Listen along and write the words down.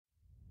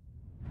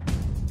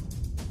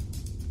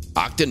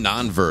Octa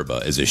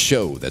Non-Verba is a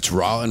show that's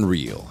raw and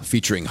real,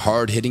 featuring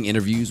hard-hitting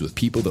interviews with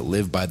people that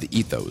live by the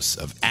ethos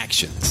of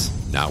actions,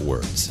 not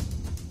words.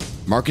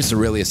 Marcus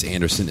Aurelius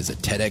Anderson is a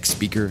TEDx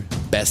speaker,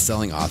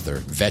 best-selling author,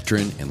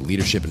 veteran, and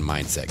leadership and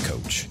mindset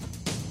coach.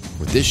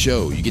 With this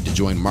show, you get to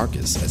join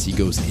Marcus as he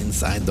goes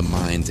inside the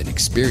minds and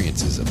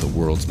experiences of the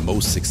world's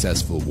most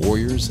successful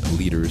warriors,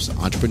 leaders,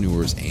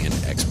 entrepreneurs, and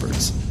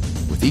experts.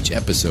 With each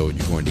episode,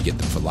 you're going to get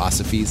the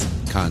philosophies,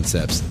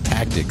 concepts,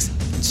 tactics,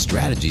 and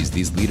strategies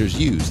these leaders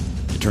use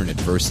to turn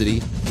adversity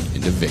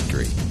into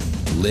victory.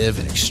 Live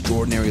an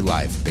extraordinary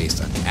life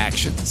based on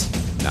actions,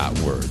 not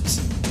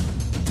words.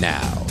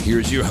 Now,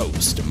 here's your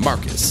host,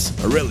 Marcus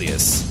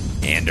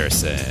Aurelius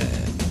Anderson.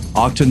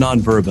 Octa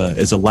Non-Verba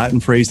is a Latin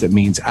phrase that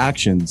means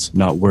actions,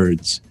 not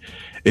words.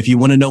 If you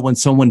want to know when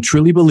someone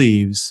truly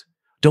believes,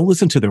 don't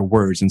listen to their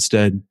words.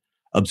 Instead,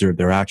 observe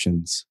their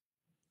actions.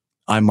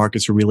 I'm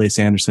Marcus Aurelius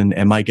Anderson,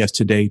 and my guest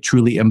today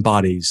truly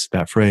embodies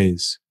that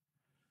phrase.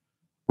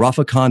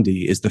 Rafa Conde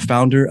is the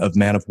founder of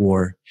Man of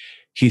War.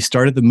 He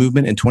started the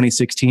movement in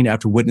 2016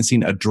 after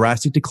witnessing a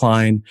drastic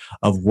decline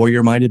of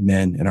warrior-minded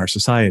men in our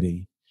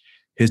society.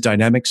 His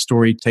dynamic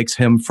story takes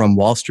him from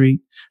Wall Street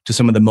to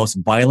some of the most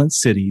violent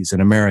cities in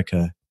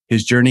America.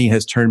 His journey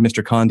has turned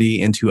Mr. Conde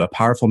into a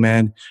powerful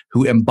man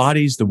who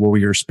embodies the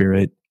warrior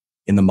spirit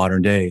in the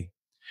modern day.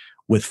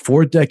 With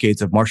 4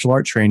 decades of martial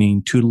art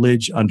training,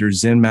 tutelage under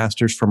Zen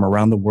masters from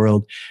around the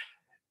world,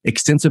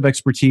 extensive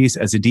expertise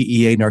as a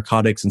DEA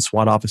narcotics and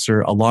SWAT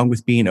officer, along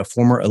with being a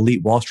former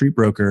elite Wall Street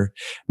broker,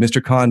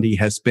 Mr. Conde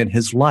has spent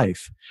his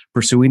life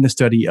pursuing the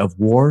study of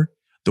war,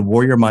 the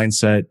warrior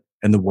mindset,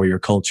 and the warrior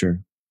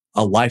culture.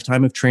 A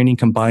lifetime of training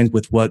combined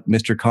with what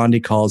Mr.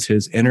 Conde calls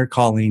his inner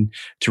calling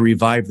to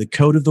revive the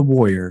code of the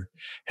warrior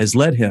has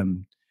led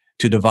him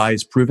to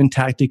devise proven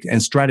tactic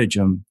and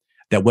stratagem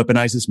that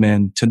weaponizes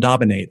men to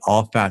dominate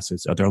all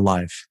facets of their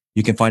life.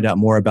 You can find out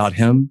more about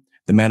him,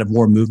 the Man of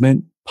War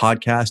movement,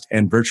 podcast,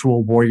 and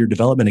virtual warrior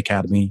development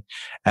academy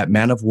at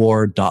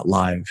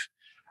manofwar.live.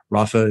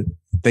 Rafa,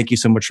 thank you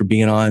so much for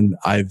being on.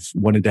 I've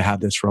wanted to have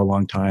this for a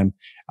long time.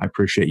 I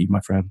appreciate you,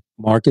 my friend.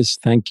 Marcus,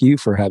 thank you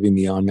for having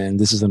me on, man.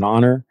 This is an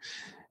honor.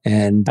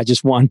 And I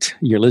just want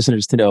your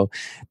listeners to know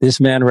this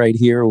man right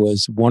here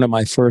was one of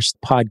my first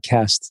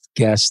podcast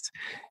guests.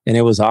 And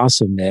it was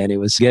awesome, man. It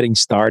was getting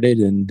started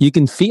and you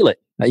can feel it.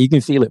 You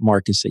can feel it,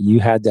 Marcus, that you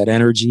had that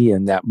energy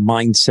and that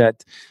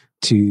mindset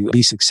to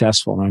be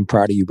successful. And I'm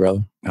proud of you,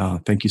 brother. Oh,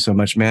 thank you so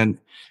much, man.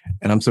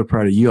 And I'm so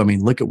proud of you. I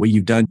mean, look at what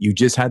you've done. You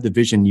just had the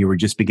vision. You were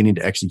just beginning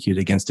to execute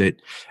against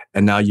it.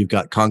 And now you've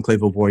got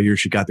Conclave of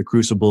Warriors. You got the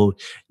Crucible.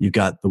 You've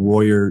got the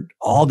Warrior,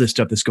 all this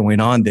stuff that's going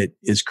on that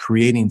is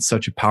creating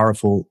such a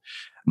powerful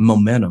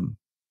momentum.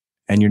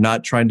 And you're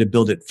not trying to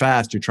build it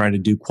fast. You're trying to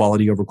do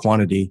quality over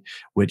quantity,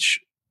 which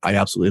I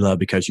absolutely love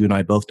because you and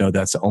I both know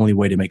that's the only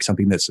way to make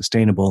something that's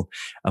sustainable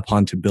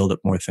upon to build up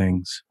more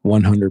things.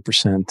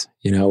 100%.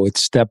 You know,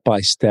 it's step by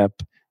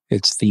step.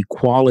 It's the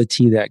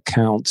quality that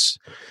counts,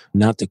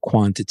 not the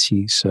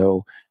quantity.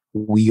 So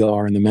we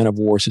are in the Men of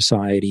War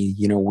Society,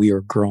 you know, we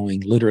are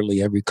growing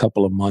literally every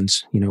couple of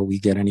months. You know, we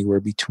get anywhere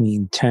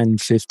between 10,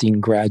 15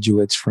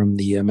 graduates from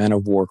the Men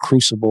of War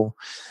Crucible.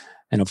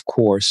 And of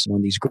course,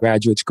 when these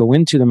graduates go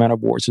into the Men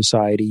of War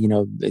Society, you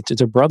know,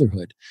 it's a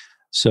brotherhood.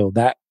 So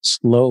that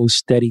slow,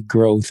 steady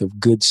growth of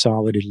good,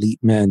 solid, elite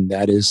men,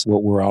 that is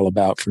what we're all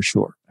about for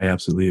sure. I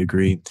absolutely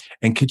agree.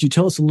 And could you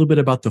tell us a little bit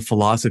about the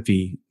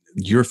philosophy,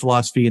 your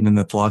philosophy, and then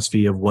the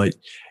philosophy of what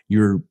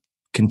you're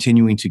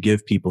continuing to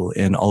give people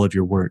in all of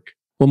your work?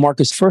 Well,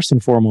 Marcus, first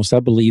and foremost, I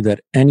believe that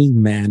any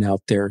man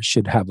out there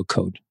should have a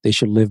code. They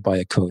should live by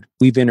a code.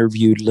 We've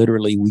interviewed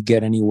literally, we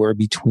get anywhere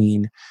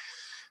between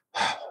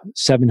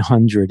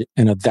 700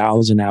 and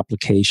 1,000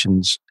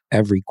 applications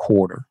every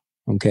quarter.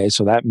 Okay,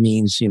 so that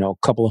means, you know,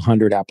 a couple of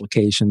hundred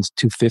applications,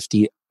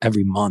 250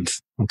 every month.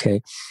 Okay,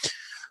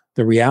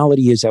 the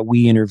reality is that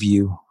we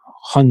interview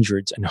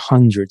hundreds and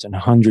hundreds and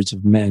hundreds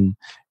of men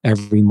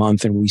every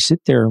month, and we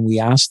sit there and we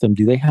ask them,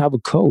 do they have a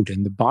code?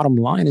 And the bottom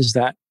line is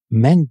that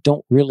men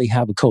don't really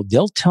have a code.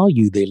 They'll tell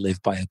you they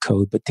live by a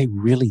code, but they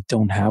really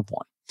don't have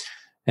one.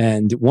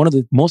 And one of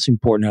the most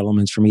important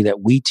elements for me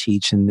that we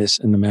teach in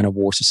the Man of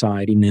War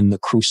Society and in the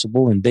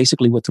Crucible, and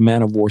basically what the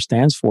Man of War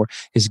stands for,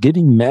 is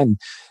giving men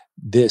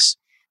this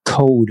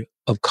code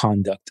of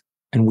conduct.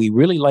 And we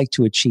really like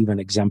to achieve an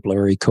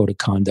exemplary code of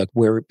conduct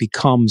where it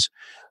becomes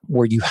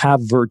where you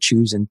have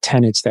virtues and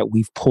tenets that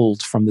we've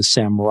pulled from the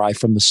samurai,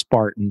 from the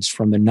Spartans,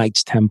 from the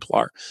Knights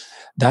Templar.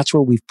 That's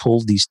where we've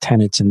pulled these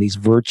tenets and these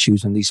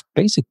virtues and these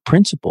basic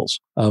principles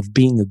of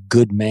being a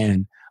good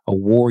man, a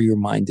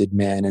warrior-minded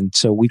man. And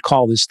so we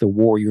call this the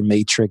warrior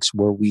matrix,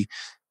 where we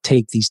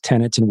take these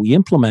tenets and we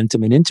implement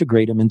them and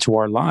integrate them into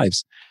our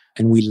lives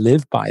and we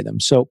live by them.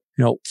 So,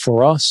 you know,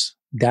 for us,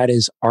 that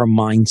is our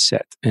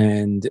mindset.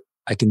 And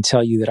I can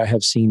tell you that I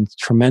have seen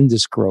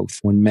tremendous growth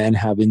when men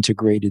have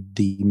integrated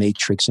the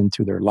matrix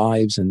into their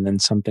lives, and then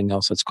something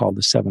else that's called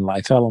the 7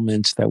 life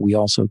elements that we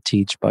also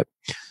teach. But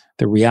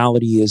the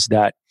reality is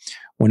that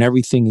when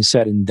everything is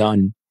said and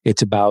done,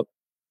 it's about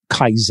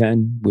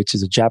Kaizen, which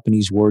is a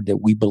Japanese word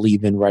that we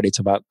believe in, right? It's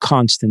about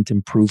constant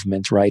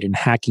improvement, right? And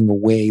hacking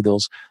away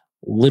those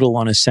little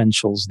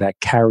unessentials that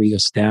carry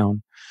us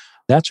down.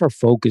 That's our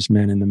focus,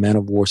 man, in the Men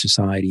of War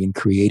Society and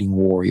creating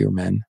warrior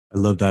men. I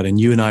love that. And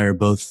you and I are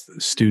both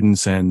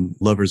students and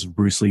lovers of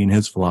Bruce Lee and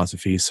his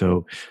philosophy.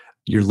 So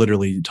you're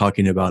literally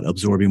talking about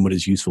absorbing what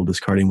is useful,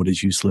 discarding what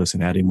is useless,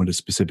 and adding what is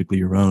specifically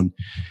your own.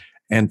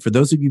 And for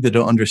those of you that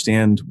don't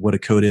understand what a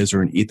code is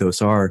or an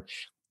ethos are,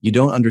 you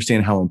don't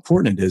understand how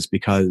important it is,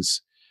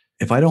 because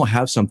if I don't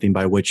have something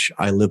by which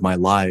I live my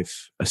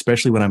life,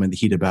 especially when I'm in the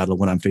heat of battle,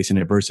 when I'm facing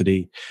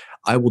adversity,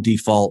 I will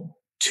default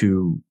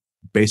to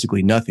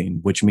basically nothing,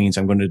 which means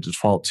I'm going to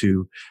default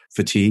to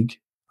fatigue.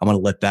 I'm going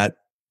to let that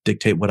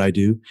dictate what I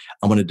do.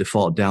 I'm going to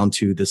default down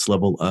to this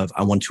level of,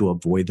 I want to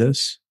avoid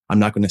this. I'm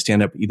not going to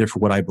stand up either for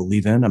what I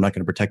believe in. I'm not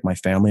going to protect my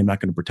family. I'm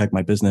not going to protect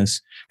my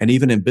business. And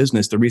even in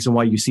business, the reason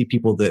why you see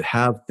people that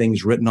have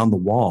things written on the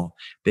wall,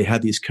 they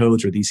have these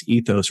codes or these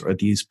ethos or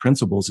these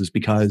principles, is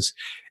because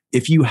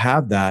if you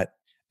have that,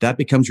 that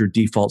becomes your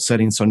default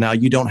setting. So now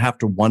you don't have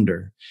to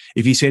wonder.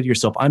 If you say to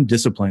yourself, I'm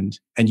disciplined,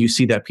 and you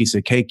see that piece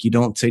of cake, you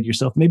don't say to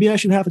yourself, maybe I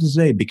should have it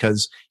today,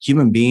 because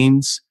human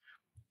beings,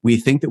 we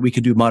think that we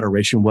could do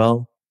moderation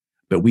well,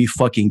 but we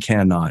fucking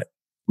cannot.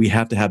 We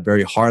have to have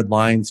very hard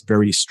lines,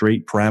 very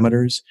straight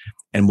parameters.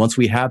 And once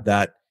we have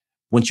that,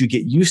 once you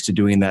get used to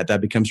doing that,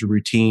 that becomes your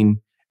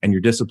routine and your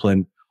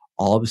discipline.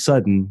 All of a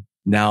sudden,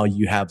 now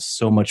you have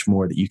so much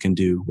more that you can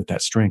do with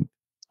that strength.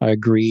 I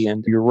agree.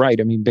 And you're right.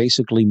 I mean,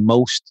 basically,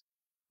 most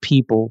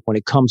people, when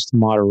it comes to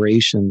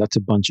moderation, that's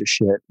a bunch of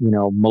shit. You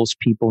know, most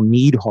people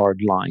need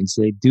hard lines.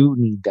 They do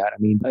need that. I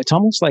mean, it's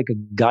almost like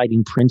a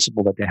guiding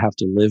principle that they have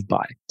to live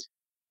by.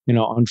 You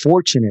know,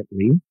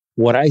 unfortunately,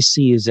 what I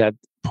see is that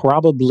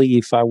probably,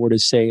 if I were to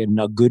say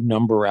a good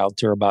number out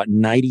there, about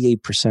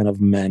 98%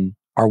 of men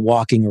are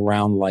walking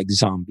around like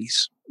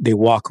zombies. They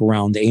walk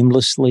around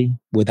aimlessly,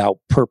 without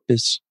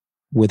purpose,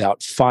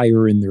 without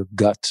fire in their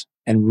gut,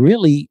 and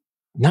really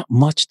not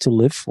much to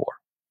live for.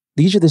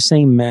 These are the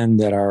same men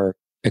that are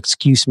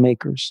excuse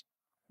makers,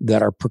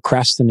 that are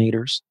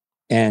procrastinators,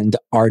 and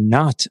are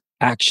not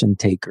action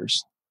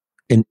takers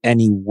in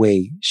any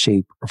way,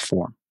 shape, or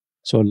form.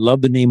 So I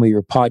love the name of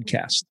your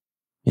podcast,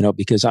 you know,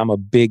 because I'm a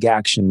big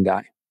action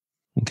guy.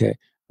 Okay.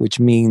 Which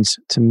means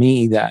to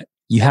me that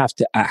you have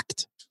to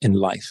act in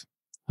life.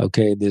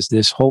 Okay. There's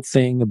this whole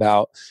thing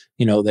about,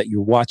 you know, that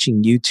you're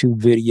watching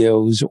YouTube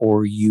videos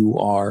or you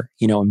are,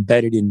 you know,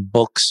 embedded in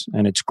books,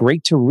 and it's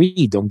great to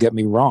read. Don't get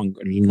me wrong.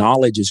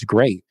 Knowledge is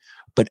great,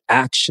 but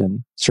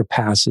action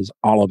surpasses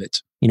all of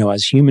it. You know,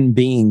 as human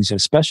beings,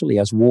 especially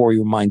as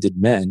warrior minded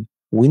men,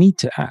 we need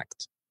to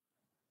act.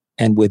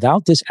 And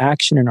without this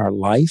action in our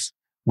life,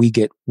 we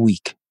get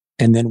weak,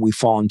 and then we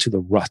fall into the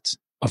rut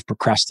of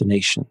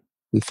procrastination.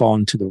 We fall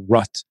into the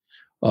rut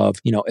of,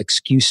 you know,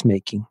 excuse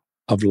making,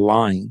 of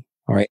lying.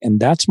 All right. And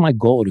that's my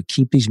goal, to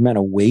keep these men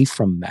away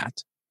from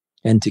that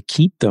and to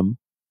keep them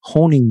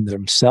honing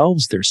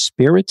themselves, their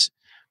spirits,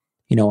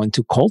 you know, and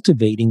to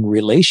cultivating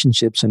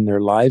relationships in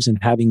their lives and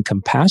having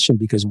compassion,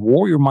 because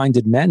warrior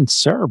minded men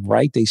serve,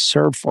 right? They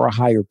serve for a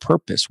higher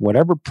purpose,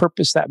 whatever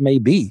purpose that may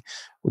be.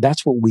 Well,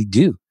 that's what we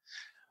do.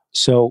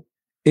 So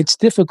it's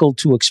difficult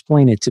to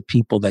explain it to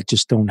people that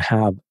just don't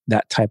have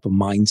that type of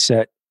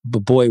mindset.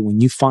 But boy,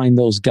 when you find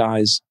those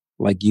guys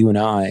like you and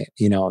I,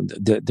 you know,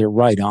 they're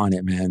right on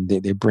it, man.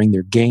 They bring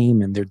their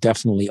game, and they're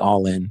definitely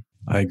all in.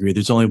 I agree.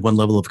 There's only one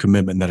level of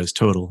commitment that is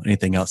total.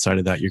 Anything outside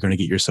of that, you're going to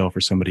get yourself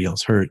or somebody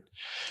else hurt.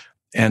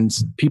 And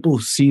people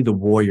see the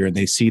warrior, and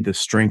they see the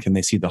strength, and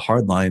they see the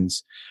hard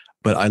lines.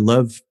 But I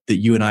love that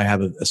you and I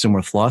have a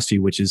similar philosophy,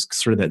 which is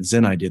sort of that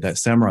Zen idea, that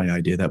samurai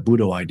idea, that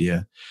Budo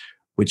idea,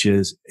 which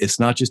is, it's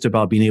not just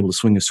about being able to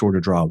swing a sword or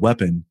draw a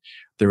weapon.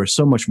 There is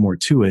so much more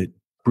to it.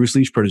 Bruce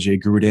Lee's protege,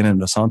 Guru Dana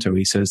Inosanto,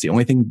 he says the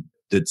only thing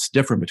that's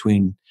different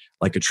between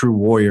like a true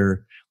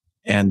warrior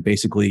and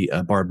basically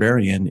a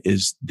barbarian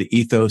is the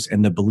ethos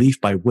and the belief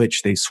by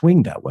which they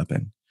swing that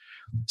weapon.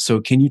 So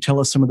can you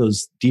tell us some of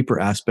those deeper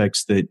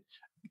aspects that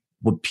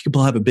what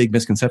people have a big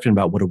misconception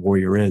about what a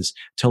warrior is?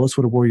 Tell us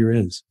what a warrior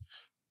is.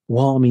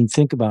 Well, I mean,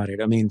 think about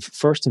it. I mean,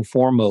 first and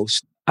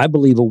foremost, I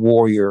believe a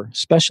warrior,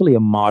 especially a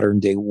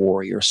modern day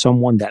warrior,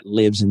 someone that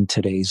lives in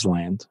today's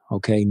land,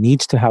 okay,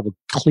 needs to have a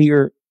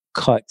clear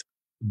cut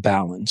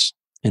balance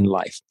in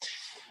life.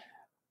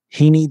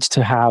 He needs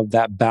to have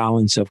that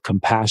balance of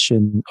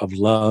compassion, of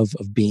love,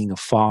 of being a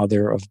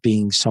father, of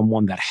being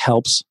someone that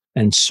helps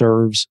and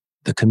serves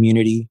the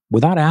community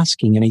without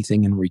asking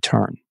anything in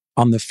return.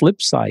 On the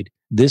flip side,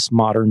 this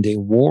modern day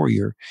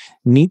warrior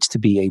needs to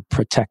be a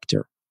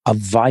protector, a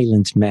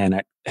violent man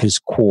at his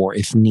core,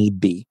 if need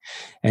be,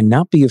 and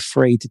not be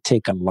afraid to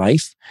take a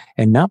life,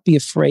 and not be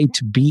afraid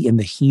to be in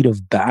the heat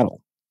of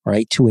battle,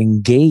 right? To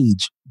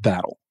engage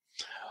battle.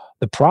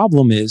 The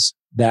problem is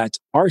that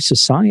our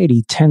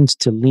society tends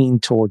to lean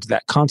towards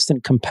that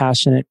constant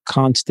compassionate,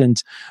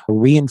 constant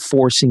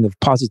reinforcing of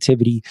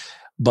positivity.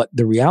 But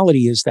the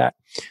reality is that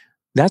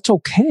that's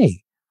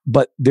okay.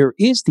 But there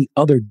is the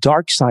other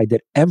dark side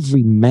that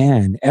every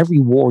man, every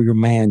warrior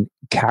man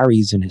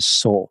carries in his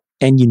soul.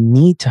 And you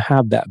need to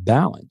have that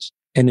balance.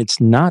 And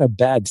it's not a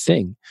bad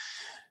thing.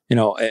 You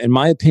know, in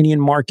my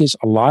opinion, Marcus,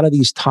 a lot of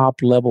these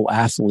top level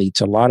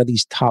athletes, a lot of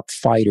these top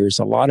fighters,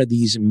 a lot of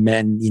these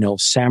men, you know,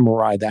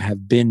 samurai that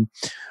have been,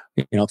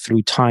 you know,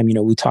 through time, you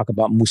know, we talk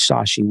about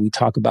Musashi, we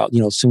talk about,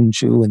 you know, Sun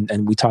Tzu,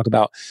 and we talk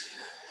about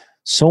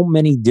so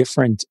many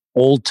different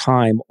old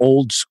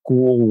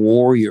school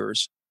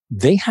warriors.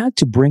 They had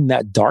to bring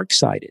that dark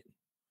side in.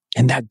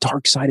 And that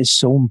dark side is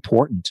so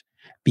important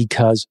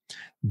because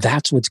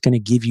that's what's going to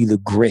give you the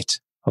grit,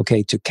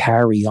 okay, to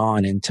carry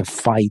on and to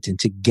fight and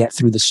to get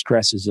through the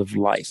stresses of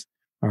life.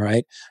 All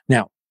right.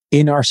 Now,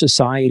 in our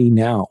society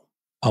now,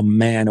 a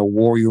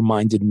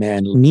warrior-minded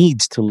man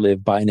needs to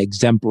live by an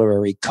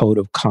exemplary code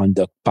of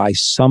conduct, by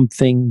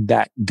something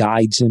that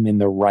guides him in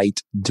the right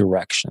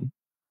direction.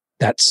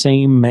 That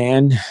same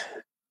man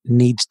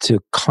needs to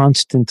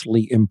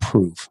constantly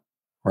improve,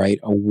 right?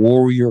 A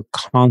warrior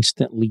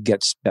constantly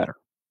gets better.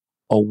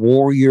 A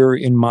warrior,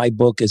 in my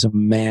book, is a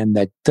man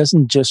that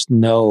doesn't just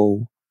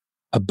know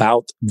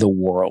about the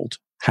world,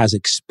 has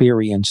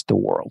experienced the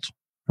world,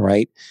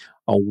 right?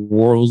 A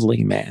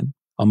worldly man,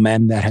 a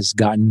man that has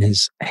gotten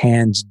his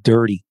hands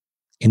dirty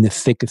in the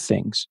thick of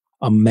things,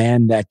 a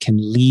man that can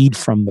lead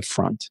from the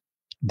front,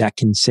 that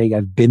can say,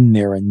 I've been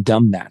there and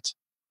done that,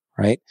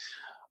 right?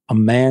 A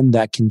man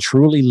that can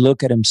truly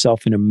look at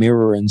himself in a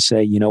mirror and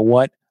say, you know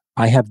what?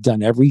 I have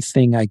done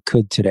everything I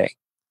could today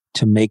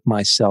to make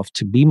myself,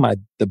 to be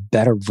the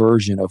better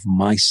version of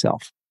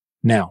myself.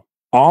 Now,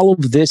 all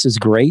of this is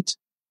great,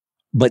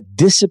 but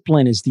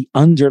discipline is the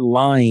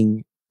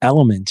underlying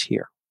element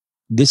here.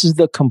 This is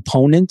the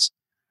component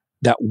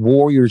that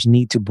warriors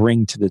need to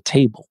bring to the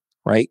table,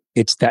 right?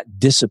 It's that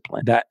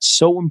discipline that's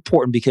so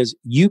important, because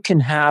you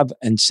can have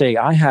and say,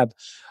 I have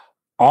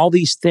all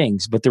these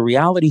things, but the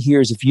reality here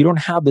is if you don't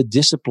have the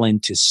discipline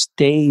to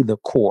stay the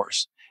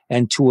course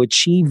and to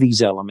achieve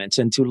these elements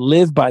and to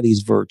live by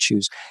these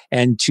virtues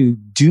and to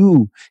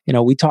do, you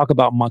know, we talk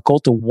about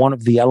Makoto. One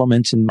of the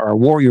elements in our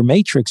warrior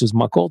matrix is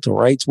Makoto,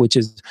 right? Which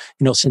is,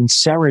 you know,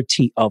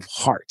 sincerity of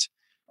heart.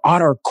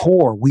 At our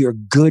core, we are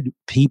good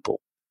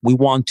people. We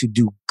want to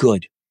do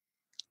good.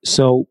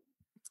 So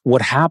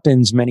what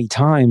happens many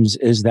times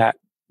is that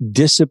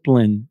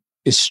discipline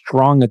is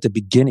strong at the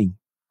beginning,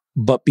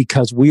 but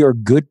because we are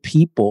good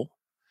people,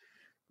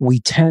 we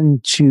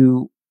tend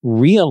to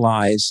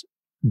realize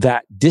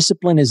that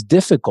discipline is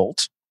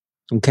difficult,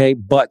 okay?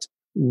 But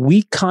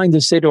we kind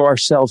of say to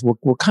ourselves,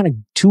 we're kind of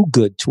too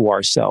good to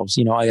ourselves.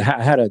 You know, I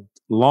had a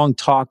long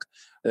talk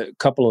a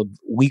couple of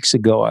weeks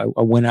ago.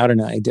 I went out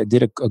and I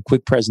did a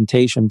quick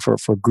presentation for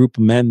a group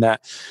of men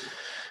that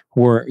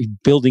were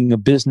building a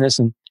business.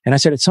 And I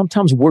said that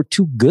sometimes we're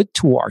too good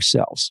to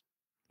ourselves.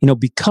 You know,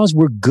 because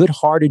we're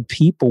good-hearted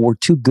people, we're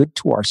too good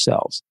to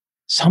ourselves.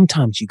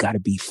 Sometimes you got to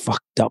be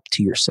fucked up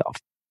to yourself.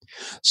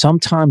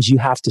 Sometimes you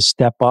have to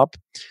step up,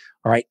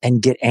 all right,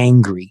 and get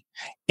angry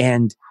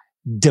and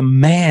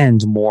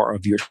demand more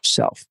of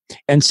yourself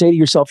and say to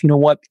yourself, you know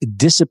what,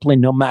 discipline,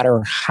 no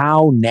matter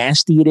how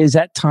nasty it is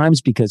at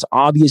times, because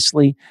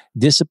obviously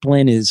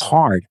discipline is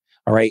hard,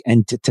 all right,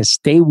 and to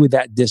stay with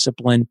that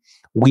discipline,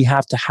 we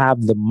have to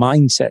have the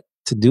mindset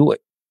to do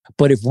it.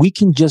 But if we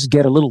can just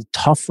get a little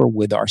tougher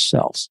with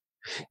ourselves,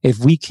 if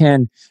we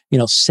can, you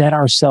know, set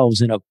ourselves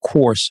in a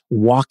course,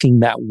 walking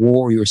that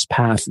warrior's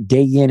path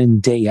day in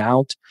and day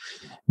out,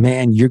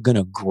 man, you're going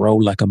to grow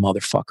like a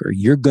motherfucker.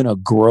 You're going to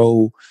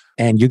grow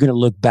and you're going to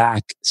look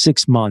back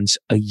 6 months,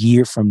 a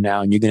year from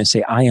now, and you're going to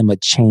say, I am a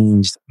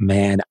changed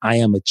man. I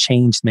am a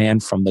changed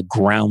man from the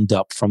ground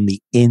up, from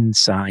the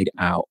inside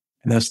out.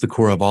 And that's the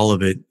core of all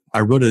of it.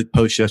 I wrote a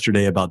post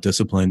yesterday about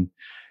discipline,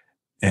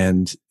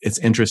 and it's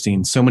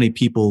interesting. So many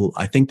people,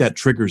 I think that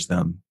triggers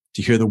them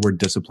to hear the word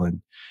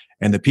discipline.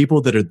 And the people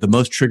that are the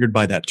most triggered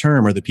by that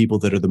term are the people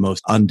that are the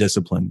most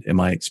undisciplined in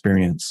my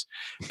experience,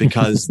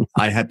 because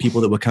I had people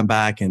that would come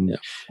back and,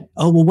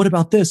 oh, well, what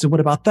about this? And what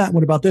about that?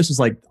 What about this? It's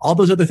like, all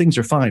those other things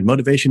are fine.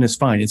 Motivation is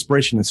fine.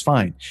 Inspiration is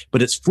fine,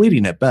 but it's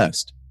fleeting at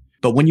best.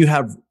 But when you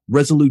have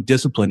resolute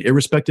discipline,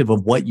 irrespective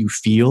of what you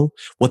feel,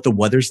 what the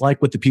weather's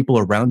like, what the people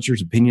around your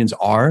opinions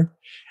are,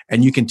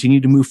 and you continue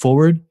to move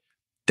forward,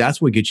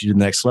 that's what gets you to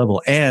the next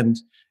level. And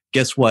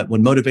guess what?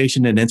 When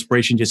motivation and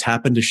inspiration just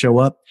happen to show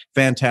up,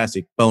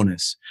 fantastic,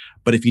 bonus.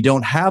 But if you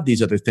don't have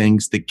these other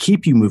things that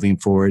keep you moving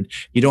forward,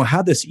 you don't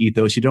have this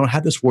ethos, you don't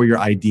have this warrior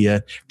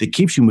idea that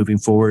keeps you moving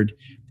forward,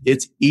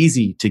 it's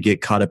easy to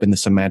get caught up in the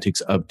semantics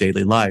of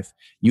daily life.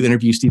 You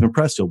interview Stephen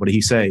Pressfield. What did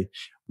he say?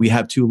 We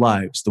have two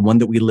lives, the one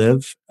that we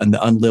live and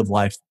the unlived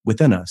life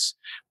within us.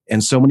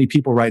 And so many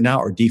people right now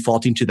are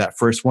defaulting to that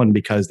first one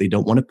because they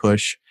don't want to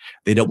push.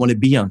 They don't want to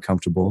be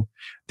uncomfortable.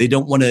 They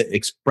don't want to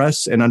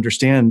express and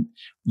understand.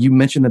 You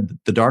mentioned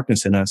the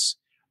darkness in us.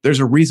 There's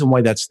a reason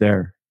why that's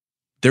there.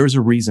 There's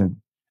a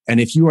reason. And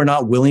if you are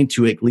not willing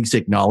to at least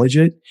acknowledge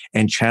it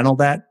and channel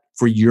that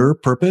for your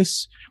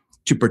purpose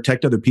to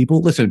protect other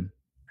people, listen,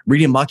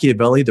 reading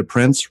Machiavelli, The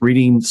Prince,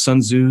 reading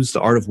Sun Tzu's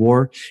The Art of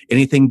War,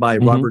 anything by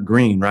Robert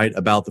Greene, right,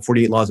 about the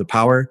 48 laws of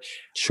power.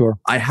 Sure.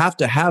 I have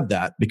to have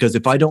that, because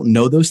if I don't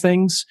know those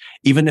things,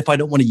 even if I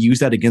don't want to use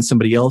that against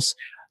somebody else,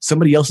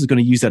 somebody else is going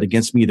to use that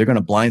against me. They're going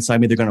to blindside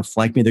me. They're going to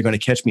flank me. They're going to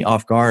catch me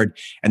off guard.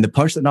 And the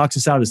punch that knocks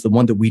us out is the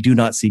one that we do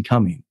not see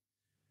coming.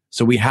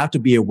 So we have to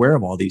be aware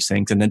of all these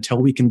things. And until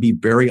we can be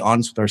very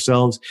honest with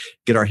ourselves,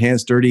 get our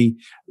hands dirty,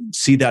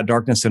 see that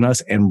darkness in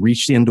us and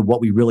reach into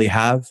what we really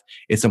have,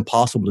 it's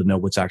impossible to know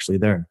what's actually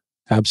there.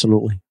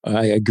 Absolutely.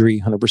 I agree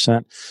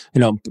 100%.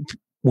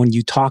 When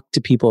you talk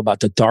to people about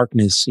the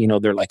darkness,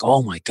 they're like,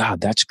 oh my God,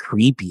 that's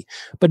creepy.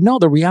 But no,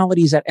 the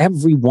reality is that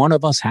every one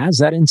of us has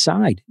that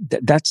inside.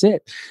 That's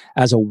it.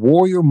 As a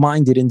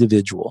warrior-minded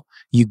individual,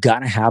 you got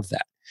to have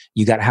that.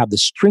 You got to have the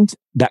strength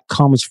that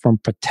comes from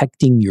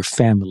protecting your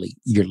family,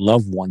 your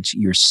loved ones,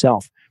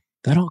 yourself.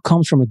 That all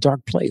comes from a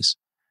dark place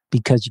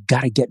because you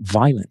got to get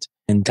violent.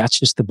 And that's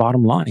just the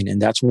bottom line.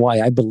 And that's why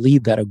I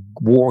believe that a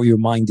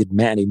warrior-minded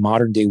man, a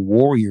modern-day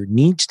warrior,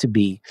 needs to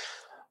be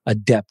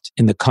adept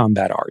in the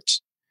combat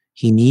arts.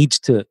 He needs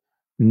to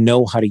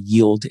know how to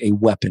yield a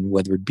weapon,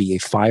 whether it be a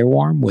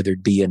firearm, whether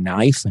it be a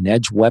knife, an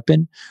edge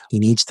weapon. He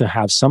needs to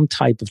have some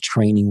type of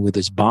training with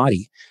his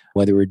body,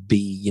 whether it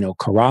be,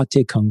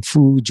 karate, kung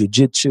fu,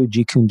 jiu-jitsu,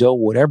 jeet kune do,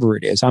 whatever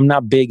it is. I'm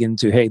not big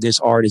into, hey, this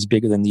art is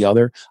bigger than the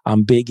other.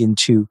 I'm big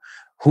into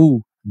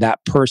who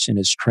that person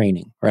is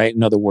training, right?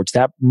 In other words,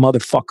 that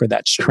motherfucker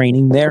that's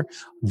training there,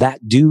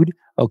 that dude,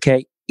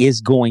 okay, is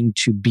going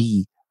to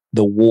be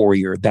the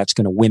warrior that's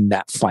going to win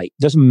that fight.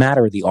 Doesn't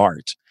matter the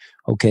art.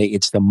 Okay.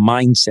 It's the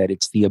mindset.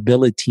 It's the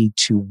ability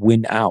to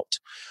win out.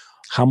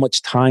 How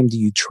much time do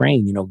you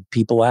train?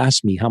 People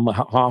ask me how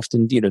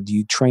often, do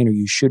you train or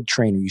you should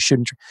train or you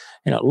shouldn't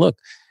train? Look,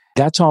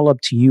 that's all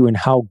up to you and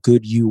how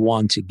good you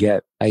want to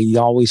get. I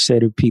always say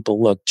to people,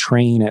 look,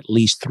 train at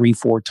least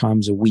 3-4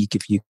 times a week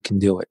if you can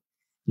do it.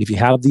 If you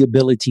have the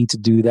ability to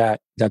do that,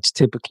 that's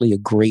typically a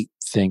great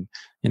thing.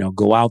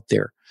 Go out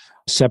there,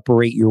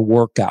 separate your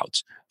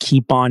workouts,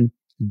 keep on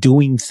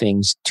doing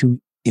things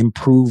to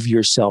improve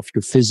yourself,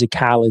 your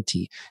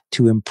physicality,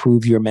 to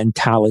improve your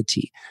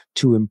mentality,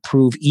 to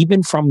improve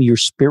even from your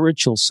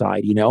spiritual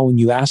side. And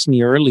you asked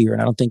me earlier,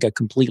 and I don't think I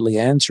completely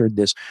answered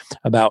this,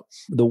 about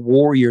the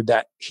warrior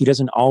that he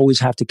doesn't always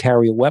have to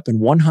carry a weapon.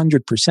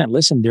 100%.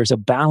 Listen, there's a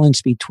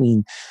balance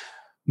between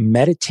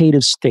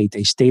meditative state,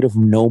 a state of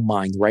no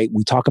mind, right?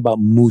 We talk about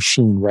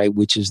Mushin, right?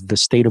 Which is the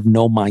state of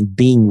no mind,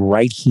 being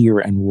right here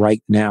and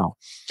right now.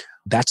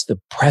 That's the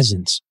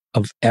presence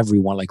of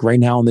everyone. Like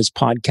right now on this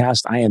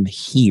podcast, I am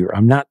here.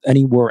 I'm not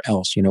anywhere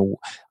else.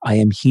 I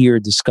am here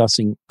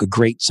discussing a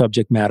great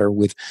subject matter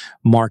with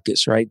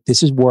Marcus, right?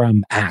 This is where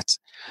I'm at.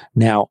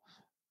 Now,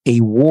 a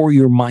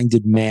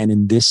warrior-minded man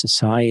in this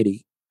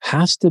society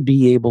has to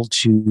be able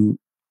to,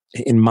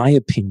 in my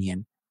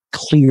opinion,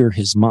 clear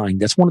his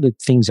mind. That's one of the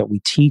things that we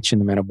teach in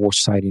the Men of War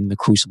Society in the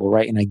Crucible,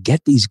 right? And I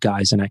get these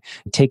guys and I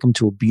take them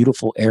to a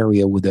beautiful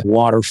area with a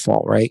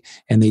waterfall, right?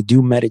 And they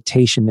do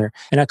meditation there.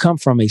 And I come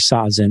from a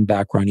Zazen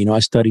background. I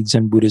studied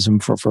Zen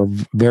Buddhism for a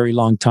very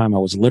long time. I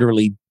was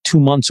literally 2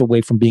 months away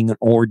from being an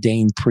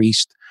ordained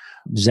priest,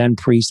 Zen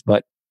priest,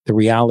 but the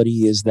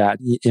reality is that,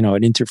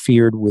 it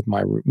interfered with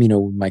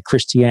my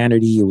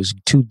Christianity. It was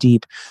too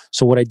deep.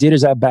 So what I did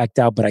is I backed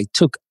out, but I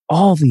took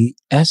all the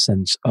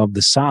essence of the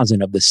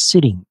Zazen, of the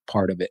sitting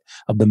part of it,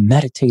 of the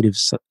meditative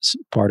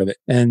part of it.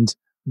 And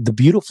the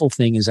beautiful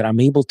thing is that I'm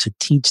able to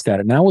teach that.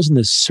 And I was in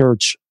the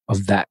search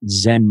of that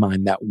Zen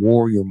mind, that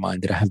warrior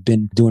mind that I have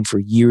been doing for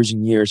years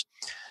and years.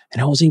 And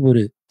I was able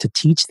to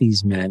teach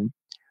these men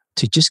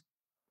to just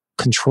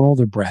control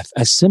their breath,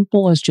 as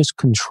simple as just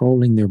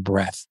controlling their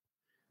breath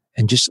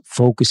and just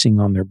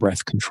focusing on their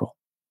breath control,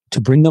 to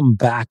bring them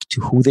back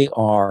to who they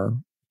are,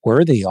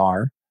 where they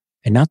are,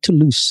 and not to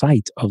lose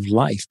sight of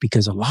life,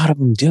 because a lot of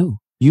them do.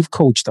 You've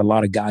coached a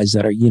lot of guys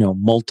that are,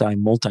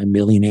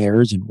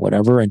 multi-millionaires and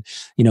whatever. And,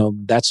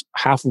 that's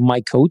half of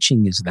my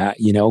coaching is that,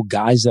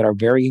 guys that are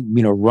very,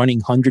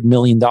 running $100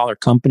 million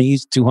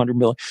companies, $200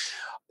 million.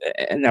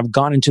 And I've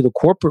gone into the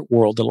corporate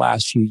world the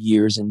last few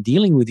years and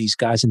dealing with these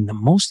guys. And the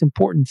most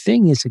important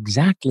thing is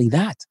exactly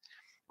that,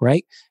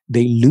 right?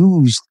 They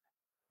lose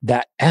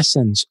that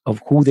essence of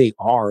who they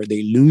are.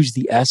 They lose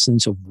the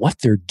essence of what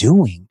they're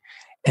doing.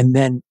 And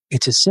then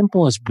it's as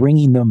simple as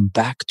bringing them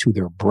back to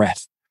their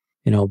breath.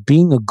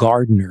 Being a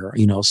gardener,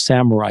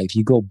 samurai, if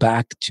you go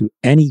back to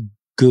any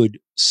good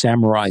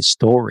samurai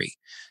story,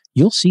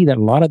 you'll see that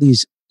a lot of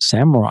these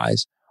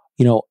samurais,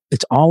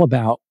 it's all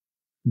about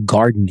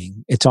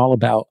gardening. It's all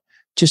about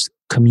just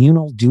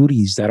communal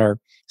duties that are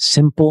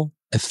simple,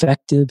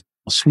 effective,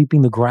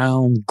 sweeping the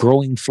ground,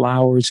 growing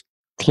flowers,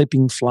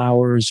 clipping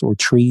flowers or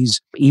trees.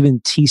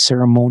 Even tea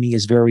ceremony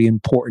is very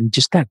important.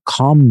 Just that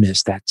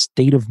calmness, that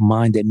state of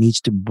mind that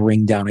needs to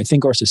bring down. I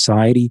think our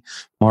society,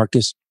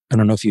 Marcus, I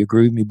don't know if you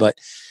agree with me, but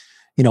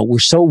we're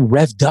so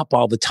revved up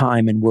all the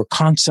time and we're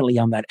constantly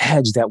on that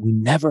edge that we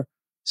never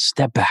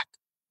step back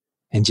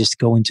and just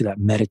go into that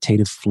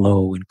meditative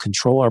flow and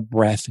control our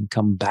breath and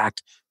come back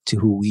to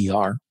who we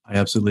are. I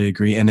absolutely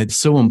agree. And it's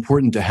so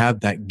important to have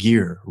that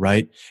gear,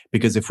 right?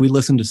 Because if we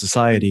listen to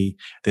society,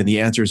 then the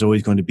answer is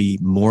always going to be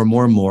more,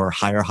 more, more,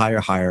 higher, higher,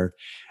 higher.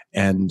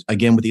 And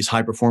again, with these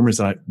high performers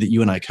that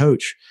you and I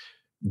coach,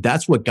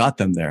 that's what got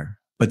them there.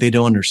 but they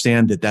don't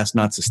understand that that's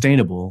not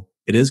sustainable.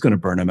 It is going to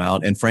burn them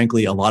out. And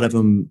frankly, a lot of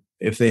them,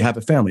 if they have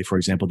a family, for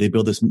example, they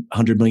build this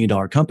 $100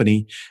 million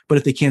company, but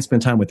if they can't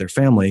spend time with their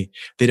family,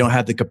 they don't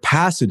have the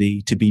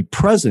capacity to be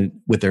present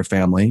with their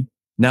family.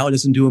 Now it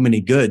doesn't do them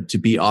any good to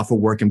be off of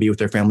work and be with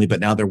their family,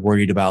 but now they're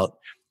worried about,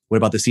 what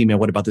about this email?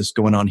 What about this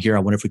going on here? I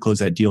wonder if we close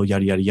that deal,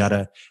 yada, yada,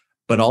 yada.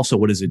 But also,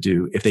 what does it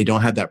do? If they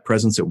don't have that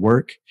presence at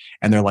work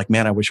and they're like,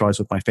 man, I wish I was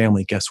with my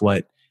family. Guess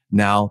what?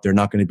 Now they're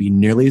not going to be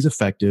nearly as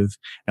effective.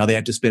 Now they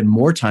have to spend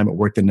more time at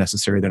work than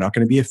necessary. They're not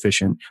going to be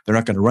efficient. They're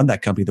not going to run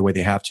that company the way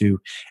they have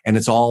to. And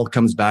it's all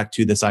comes back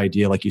to this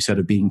idea, like you said,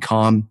 of being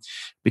calm,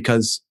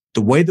 because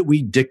the way that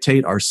we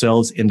dictate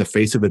ourselves in the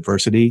face of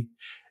adversity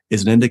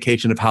is an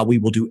indication of how we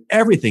will do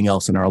everything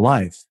else in our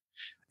life.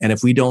 And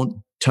if we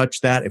don't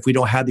touch that, if we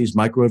don't have these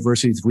micro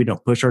adversities, if we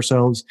don't push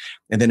ourselves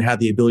and then have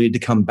the ability to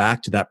come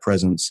back to that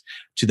presence,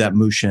 to that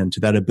mushin, to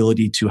that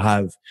ability to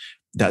have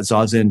that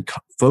zazen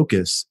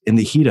focus in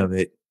the heat of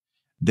it,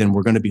 then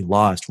we're going to be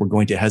lost. We're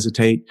going to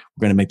hesitate.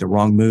 We're going to make the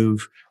wrong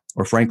move.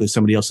 Or frankly,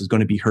 somebody else is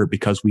going to be hurt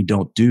because we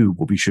don't do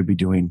what we should be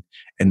doing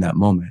in that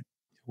moment.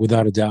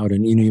 Without a doubt.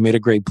 And, you made a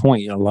great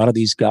point. A lot of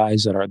these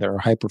guys that are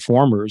high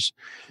performers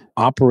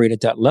operate at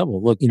that level.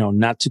 Look,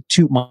 not to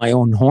toot my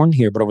own horn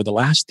here, but over the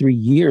last 3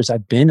 years,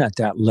 I've been at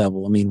that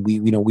level. I mean,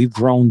 we've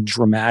grown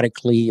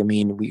dramatically. I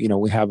mean,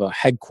 we have a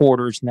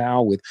headquarters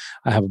now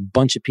I have a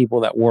bunch of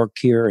people that work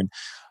here.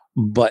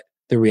 But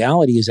the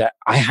reality is that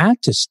I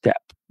had to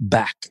step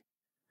back,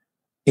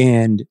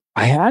 and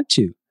I had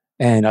to.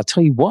 And I'll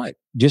tell you what,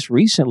 just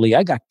recently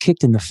I got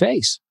kicked in the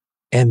face,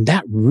 and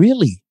that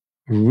really,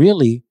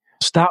 really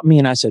stopped me.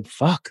 And I said,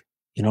 fuck,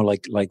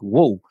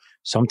 whoa,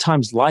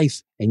 sometimes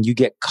life, and you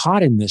get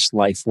caught in this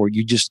life where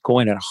you're just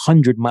going at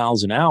 100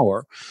 miles an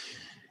hour.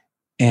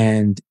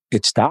 And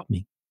it stopped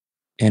me,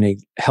 and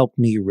it helped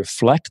me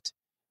reflect.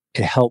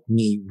 It helped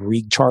me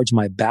recharge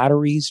my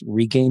batteries,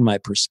 regain my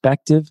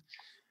perspective.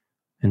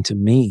 And to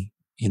me,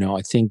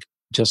 I think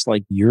just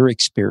like your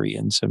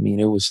experience, I mean,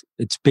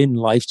 it's been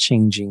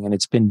life-changing, and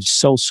it's been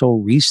so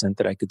recent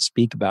that I could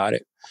speak about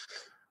it.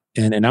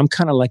 And I'm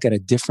kind of like at a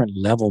different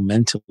level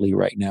mentally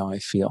right now, I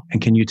feel.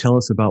 And can you tell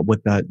us about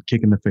what that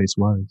kick in the face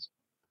was?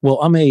 Well,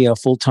 I'm a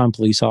full-time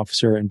police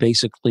officer, and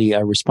basically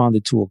I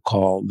responded to a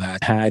call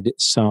that had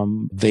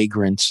some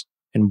vagrants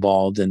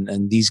involved.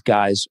 And these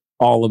guys,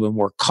 all of them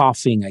were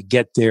coughing. I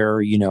get there,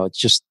 it's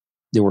just,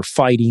 they were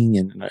fighting,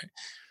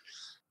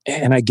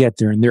 and I get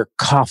there and they're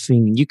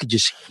coughing, and you could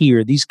just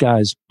hear these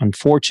guys.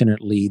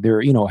 Unfortunately,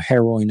 they're,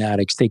 heroin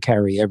addicts. They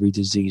carry every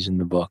disease in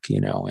the book,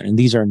 and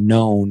these are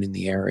known in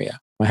the area.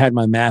 I had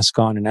my mask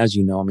on, and as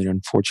you know, I mean,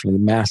 unfortunately,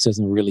 the mask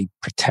doesn't really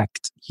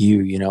protect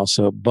you,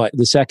 so, but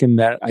the second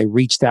that I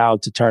reached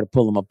out to try to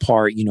pull them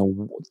apart,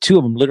 two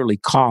of them literally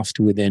coughed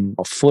within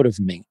a foot of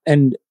me,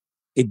 and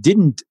it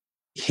didn't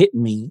hit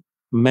me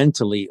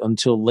mentally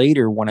until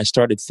later when I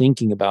started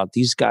thinking about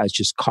these guys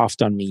just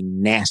coughed on me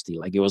nasty.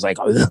 Like it was like,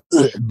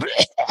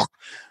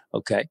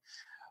 okay,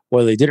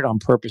 whether they did it on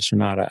purpose or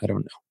not, I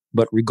don't know.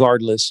 But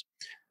regardless,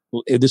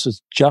 this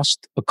was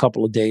just a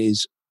couple of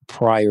days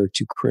prior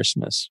to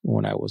Christmas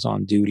when I was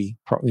on duty,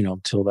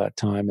 till that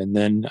time. And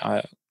then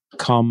a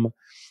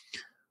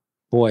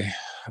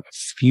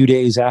few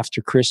days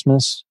after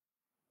Christmas,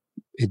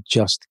 it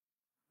just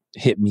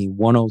hit me,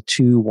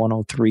 102,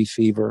 103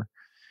 fever.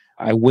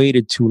 I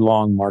waited too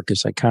long,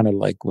 Marcus. I kind of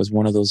was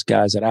one of those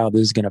guys that,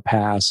 this is going to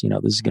pass,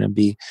 this is going to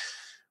be,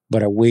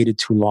 but I waited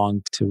too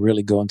long to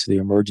really go into the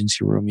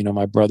emergency room.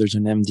 My brother's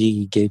an MD.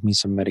 He gave me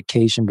some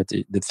medication, but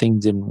the thing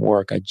didn't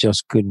work. I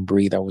just couldn't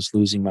breathe. I was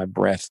losing my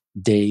breath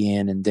day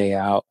in and day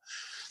out.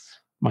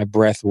 My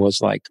breath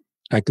was like,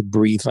 I could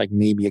breathe, like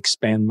maybe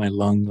expand my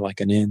lung like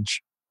an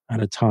inch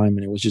at a time.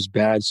 And it was just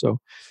bad. So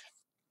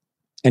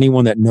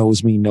anyone that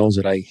knows me knows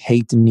that I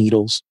hate the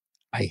needles.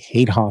 I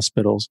hate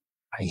hospitals.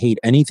 I hate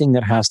anything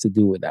that has to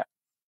do with that.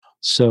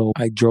 So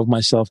I drove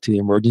myself to the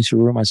emergency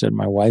room. I said,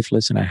 my wife,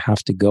 listen, I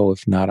have to go.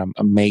 If not, I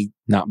may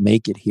not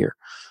make it here.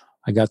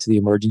 I got to the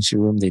emergency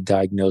room. They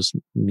diagnosed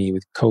me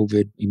with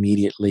COVID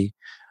immediately.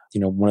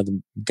 One of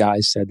the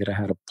guys said that I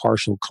had a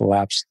partial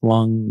collapsed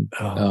lung.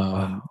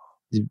 Wow.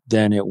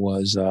 Then it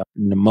was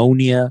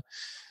pneumonia,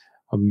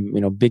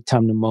 big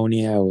time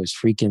pneumonia. It was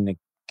freaking,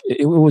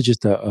 it was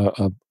just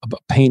a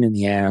pain in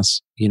the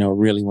ass,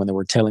 really, when they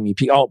were telling me,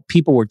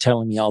 people were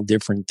telling me all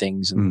different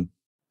things. And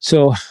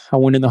so I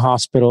went in the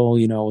hospital,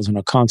 I was on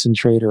a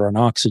concentrator on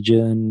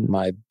oxygen.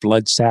 My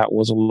blood sat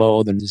was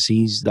low. The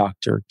disease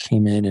doctor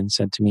came in and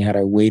said to me, had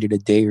I waited a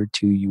day or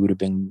two, you would have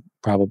been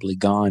probably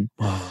gone.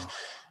 Wow.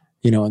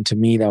 And to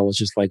me, that was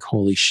just like,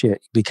 holy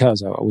shit,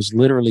 because I was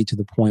literally to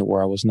the point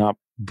where I was not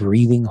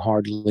breathing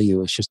hardly. It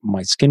was just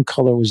my skin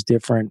color was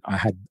different. I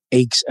had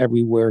aches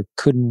everywhere,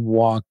 couldn't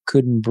walk,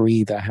 couldn't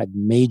breathe. I had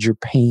major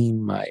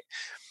pain.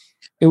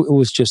 It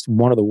was just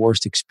one of the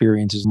worst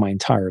experiences of my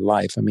entire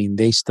life. I mean,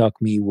 they stuck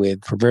me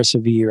with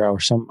Prevacivir or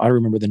I don't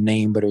remember the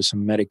name, but it was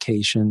some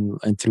medication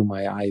and through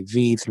my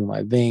IV, through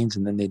my veins.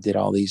 And then they did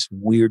all these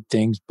weird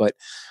things. But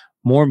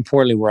more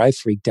importantly, where I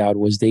freaked out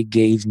was they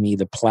gave me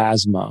the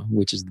plasma,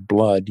 which is the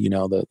blood,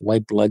 the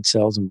white blood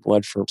cells and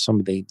blood for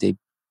they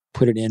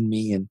put it in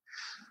me. And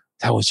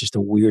that was just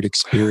a weird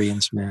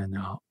experience, man.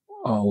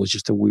 Oh, it was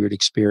just a weird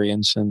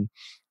experience. And,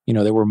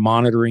 they were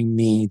monitoring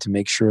me to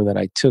make sure that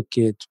I took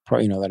it,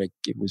 that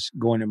it was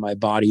going in my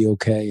body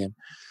okay. And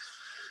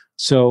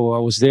so I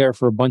was there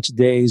for a bunch of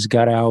days,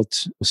 got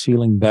out, was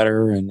feeling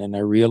better. And then I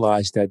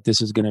realized that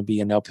this is going to be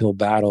an uphill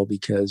battle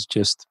because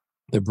just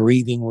the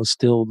breathing was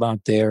still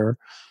not there.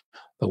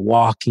 The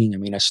walking,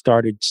 I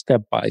started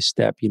step by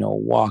step,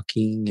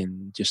 walking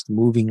and just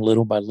moving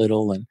little by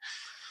little.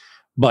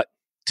 But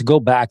to go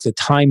back the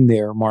time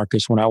there,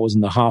 Marcus, when I was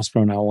in the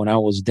hospital now, when I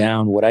was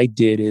down, what I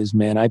did is,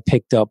 man, I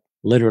picked up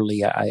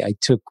literally, I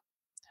took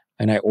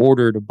and I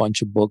ordered a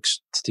bunch of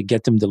books to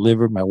get them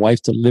delivered. My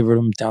wife delivered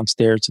them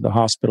downstairs to the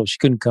hospital. She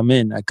couldn't come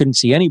in. I couldn't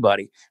see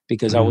anybody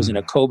because I was in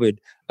a COVID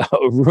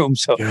room.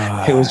 So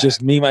it was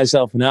just me,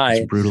 myself, and I.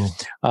 That's brutal.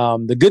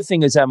 The good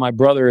thing is that my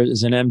brother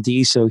is an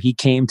MD, so he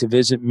came to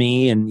visit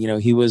me, and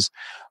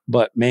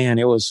but man,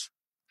 it was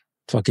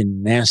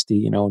fucking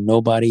nasty.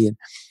 Nobody. And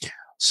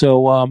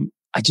so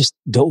I just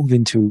dove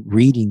into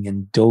reading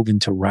and dove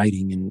into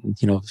writing, and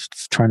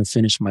trying to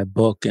finish my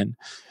book. And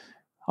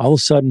all of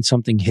a sudden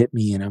something hit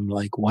me and I'm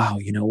like, wow,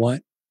 you know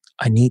what?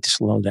 I need to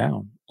slow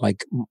down.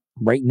 Like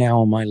right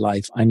now in my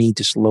life, I need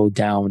to slow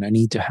down. I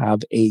need to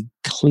have a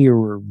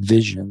clearer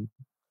vision.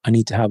 I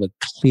need to have a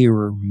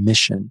clearer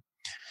mission.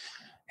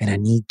 And I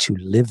need to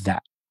live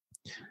that.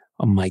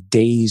 My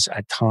days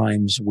at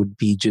times would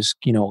be just,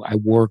 I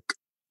work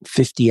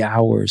 50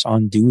 hours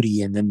on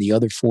duty. And then the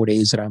other 4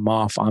 days that I'm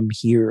off, I'm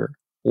here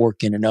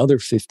working another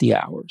 50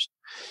 hours.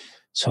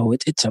 So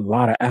it's a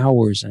lot of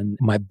hours, and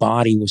my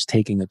body was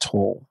taking a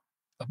toll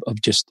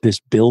of just this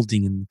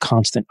building and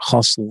constant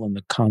hustle and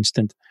the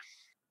constant.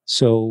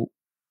 So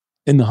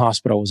in the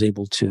hospital, I was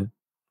able to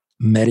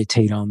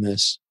meditate on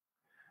this.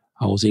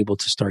 I was able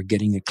to start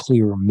getting a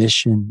clearer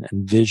mission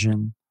and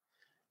vision,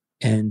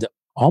 and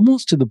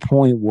almost to the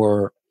point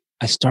where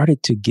I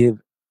started to give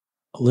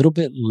a little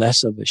bit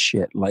less of a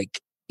shit. Like,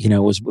 it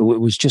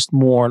was just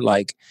more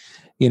like,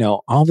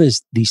 all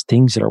these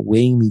things that are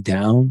weighing me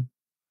down.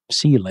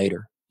 See you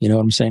later. You know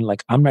what I'm saying?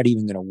 Like, I'm not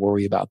even going to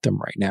worry about them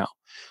right now.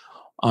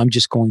 I'm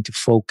just going to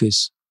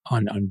focus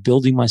on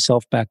building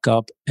myself back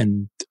up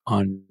and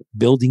on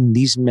building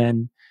these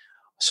men.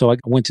 So I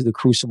went to the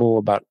Crucible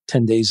about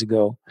 10 days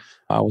ago.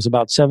 I was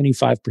about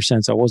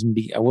 75%. So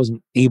I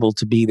wasn't able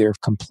to be there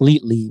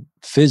completely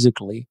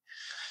physically,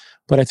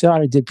 but I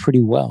thought I did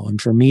pretty well.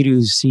 And for me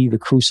to see the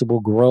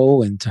Crucible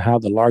grow and to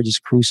have the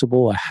largest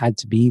Crucible, I had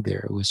to be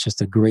there. It was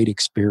just a great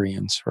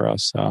experience for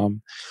us.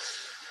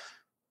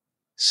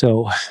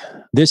 So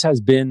this has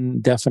been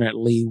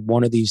definitely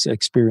one of these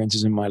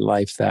experiences in my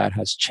life that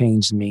has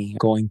changed me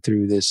going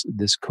through this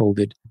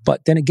COVID.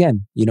 But then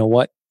again, you know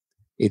what?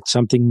 It's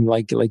something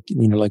like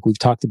we've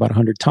talked about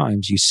 100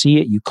 times. You see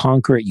it, you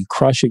conquer it, you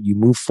crush it, you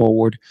move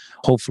forward.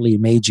 Hopefully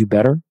it made you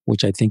better,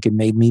 which I think it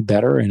made me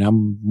better. And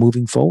I'm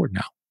moving forward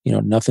now.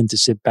 Nothing to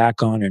sit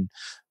back on and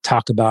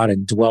talk about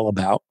and dwell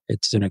about.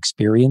 It's an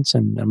experience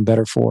and I'm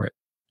better for it.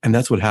 And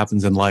that's what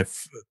happens in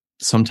life.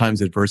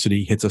 Sometimes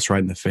adversity hits us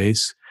right in the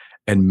face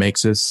and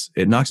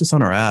it knocks us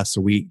on our ass.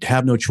 So we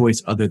have no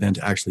choice other than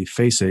to actually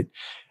face it.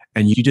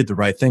 And you did the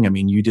right thing.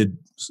 You did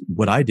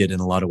what I did in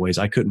a lot of ways.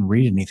 I couldn't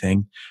read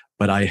anything,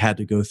 but I had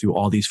to go through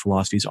all these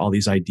philosophies, all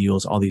these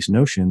ideals, all these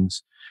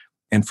notions.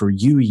 And for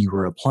you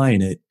were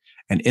applying it.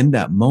 And in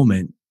that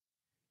moment,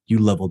 you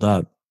leveled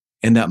up.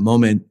 In that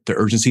moment, the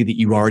urgency that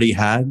you already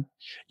had,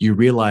 you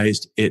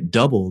realized it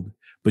doubled,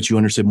 but you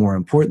understood more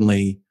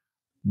importantly,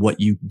 what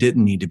you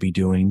didn't need to be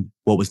doing,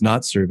 what was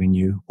not serving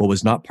you, what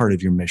was not part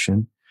of your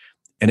mission.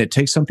 And it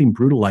takes something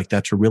brutal like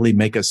that to really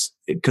make us,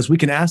 because we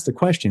can ask the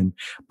question,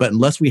 but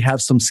unless we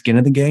have some skin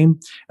in the game,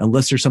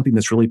 unless there's something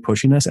that's really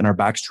pushing us and our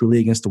back's truly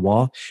against the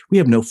wall, we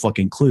have no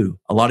fucking clue.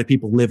 A lot of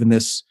people live in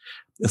this,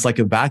 it's like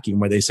a vacuum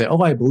where they say, oh,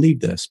 I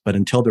believe this. But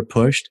until they're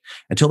pushed,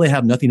 until they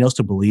have nothing else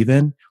to believe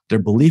in, their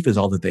belief is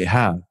all that they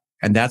have.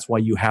 And that's why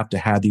you have to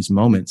have these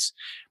moments.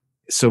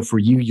 So for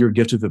you, your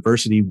gift of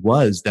adversity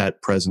was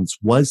that presence,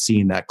 was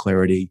seeing that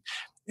clarity.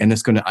 And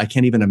I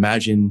can't even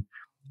imagine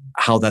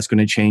how that's going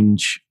to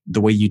change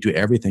the way you do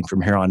everything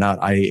from here on out.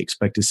 I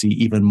expect to see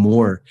even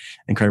more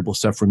incredible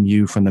stuff from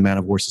you, from the Man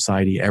of War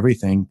Society,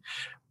 everything.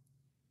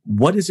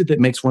 What is it that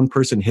makes one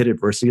person hit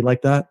adversity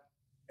like that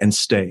and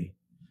stay?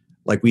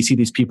 Like we see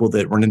these people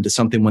that run into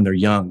something when they're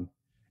young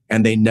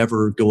and they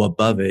never go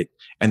above it.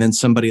 And then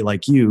somebody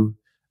like you're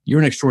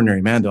an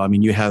extraordinary man though.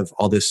 You have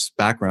all this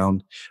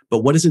background, but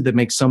what is it that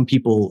makes some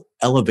people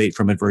elevate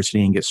from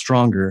adversity and get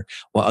stronger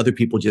while other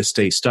people just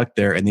stay stuck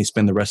there and they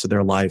spend the rest of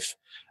their life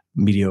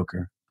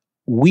mediocre?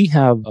 We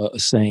have a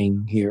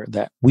saying here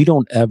that we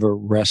don't ever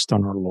rest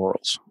on our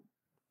laurels.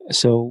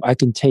 So I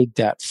can take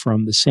that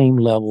from the same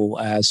level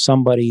as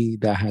somebody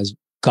that has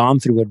gone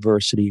through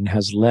adversity and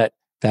has let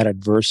that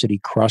adversity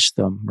crush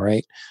them,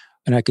 right?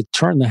 And I could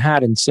turn the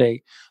hat and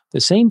say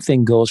the same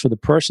thing goes for the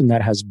person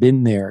that has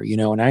been there,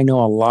 and I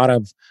know a lot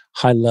of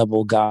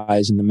high-level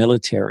guys in the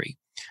military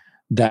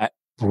that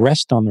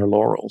rest on their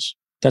laurels.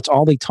 That's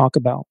all they talk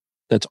about.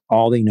 That's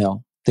all they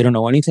know. They don't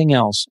know anything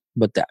else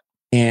but that.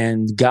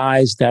 And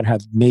guys that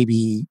have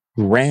maybe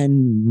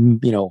ran,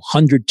 $100,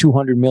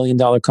 $200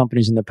 million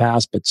companies in the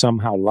past, but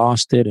somehow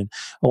lost it. And,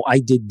 oh, I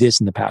did this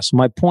in the past. So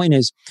my point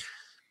is,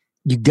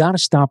 you got to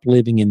stop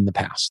living in the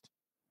past.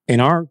 In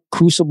our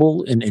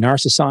crucible, in our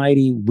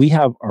society, we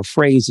have our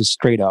phrase is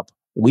straight up.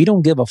 We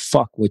don't give a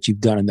fuck what you've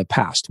done in the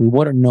past. We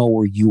want to know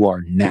where you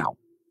are now.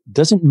 It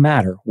doesn't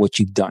matter what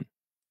you've done.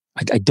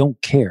 I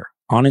don't care.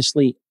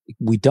 Honestly,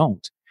 we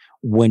don't.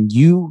 When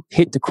you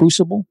hit the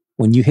crucible,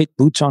 when you hit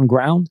boots on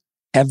ground,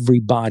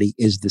 everybody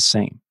is the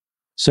same.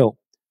 So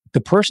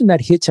the person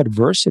that hits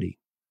adversity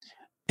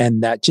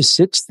and that just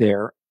sits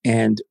there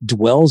and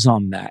dwells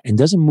on that and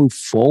doesn't move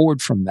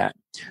forward from that,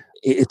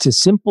 it's a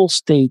simple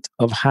state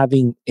of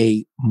having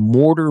a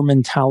mortar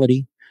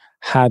mentality,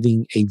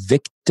 having a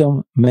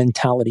victim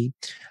mentality,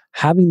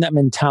 having that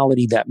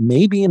mentality that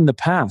maybe in the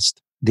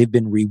past they've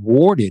been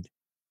rewarded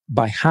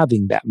by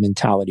having that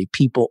mentality.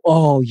 People,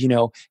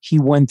 he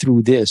went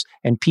through this,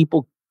 and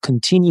people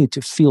continue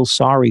to feel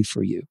sorry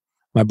for you.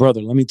 My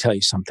brother, let me tell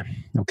you something,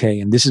 okay?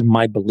 And this is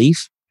my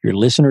belief. Your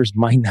listeners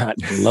might not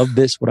love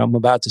this, what I'm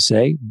about to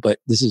say, but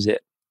this is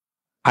it.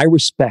 I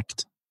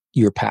respect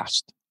your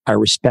past. I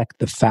respect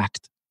the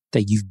fact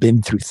that you've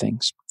been through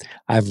things.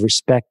 I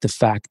respect the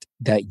fact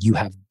that you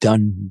have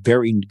done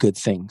very good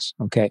things,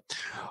 okay?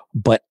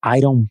 But I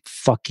don't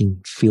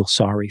fucking feel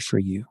sorry for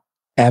you,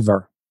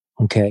 ever,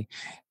 okay?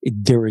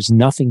 There is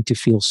nothing to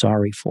feel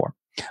sorry for.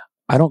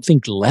 I don't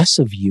think less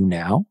of you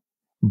now,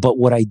 but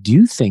what I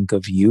do think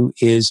of you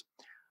is,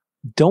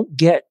 don't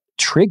get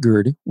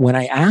triggered when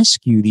I ask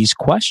you these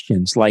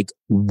questions, like,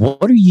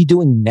 what are you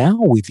doing now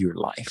with your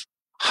life?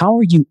 How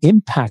are you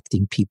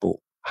impacting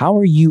people? How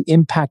are you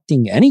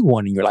impacting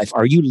anyone in your life?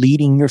 Are you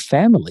leading your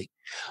family?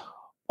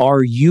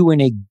 Are you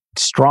in a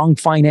strong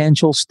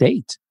financial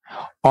state?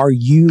 Are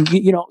you,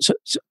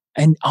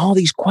 and all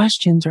these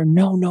questions are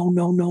no, no,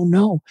 no, no,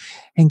 no.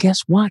 And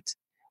guess what?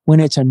 When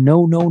it's a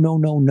no, no, no,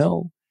 no,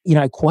 no,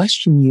 I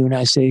question you and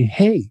I say,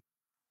 hey,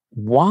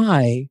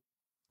 why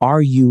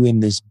are you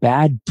in this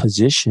bad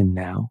position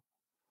now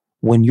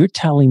when you're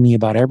telling me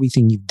about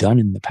everything you've done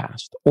in the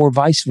past, or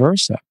vice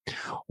versa?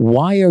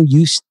 Why are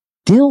you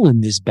still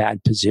in this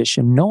bad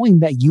position knowing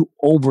that you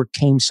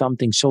overcame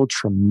something so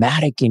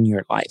traumatic in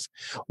your life?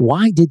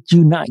 Why did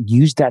you not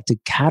use that to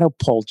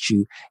catapult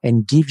you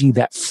and give you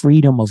that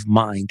freedom of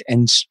mind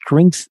and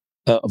strength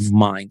of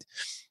mind,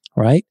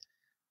 right?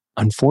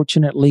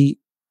 Unfortunately,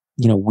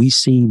 we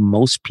see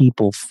most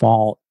people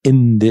fall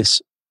in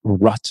this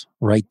rut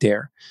right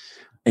there.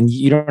 And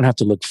you don't have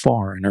to look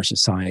far in our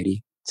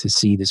society to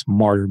see this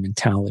martyr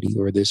mentality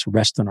or this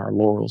rest on our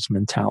laurels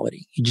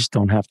mentality. You just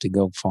don't have to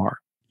go far.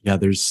 Yeah,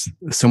 there's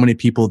so many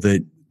people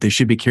that they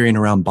should be carrying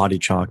around body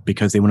chalk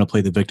because they want to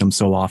play the victim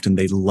so often.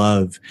 They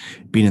love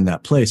being in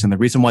that place. And the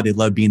reason why they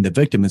love being the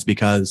victim is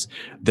because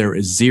there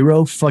is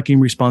zero fucking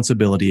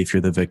responsibility if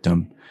you're the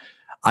victim.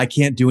 I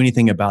can't do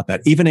anything about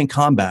that. Even in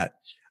combat,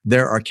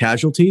 there are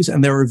casualties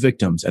and there are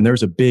victims, and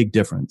there's a big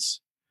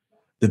difference.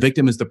 The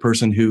victim is the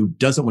person who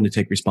doesn't want to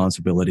take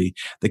responsibility.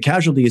 The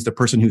casualty is the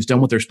person who's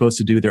done what they're supposed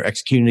to do. They're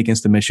executing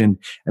against the mission,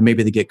 and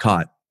maybe they get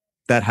caught.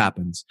 That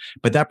happens.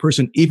 But that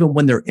person, even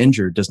when they're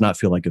injured, does not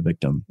feel like a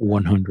victim.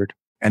 100.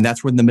 And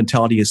that's when the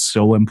mentality is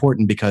so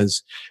important,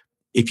 because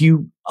if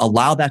you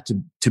allow that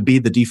to be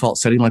the default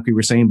setting, like we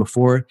were saying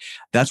before,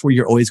 that's where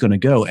you're always going to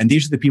go. And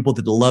these are the people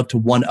that love to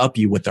one-up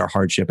you with their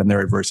hardship and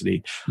their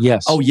adversity.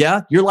 Yes. Oh,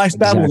 yeah? Your life's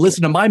bad? Well,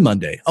 listen to my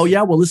Monday. Oh,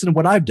 yeah? Well, listen to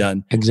what I've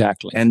done.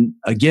 Exactly. And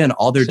again,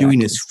 all they're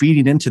doing is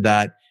feeding into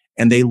that.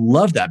 And they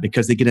love that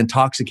because they get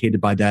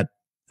intoxicated by that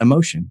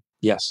emotion.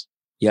 Yes.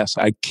 Yes.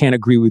 I can't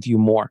agree with you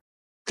more.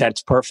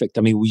 That's perfect.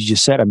 I mean, we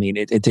just said,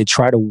 they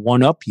try to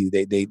one-up you.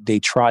 They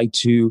try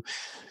to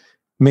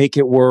make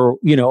it where,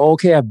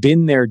 okay, I've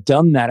been there,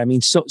 done that. I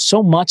mean,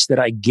 so much that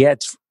I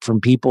get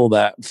from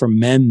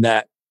men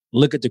that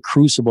look at the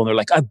crucible and they're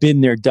like, I've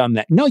been there, done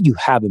that. No, you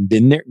haven't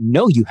been there.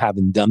 No, you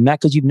haven't done that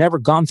because you've never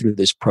gone through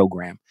this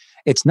program.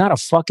 It's not a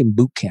fucking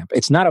boot camp.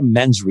 It's not a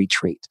men's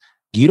retreat.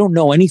 You don't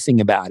know anything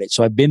about it.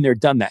 So I've been there,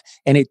 done that.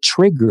 And it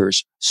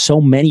triggers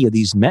so many of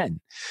these men.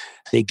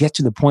 They get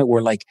to the point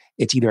where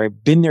it's either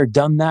I've been there,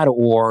 done that,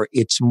 or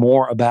it's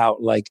more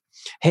about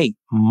hey,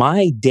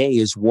 my day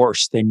is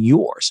worse than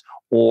yours.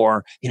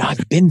 Or,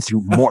 I've been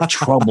through more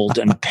trouble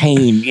and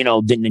pain,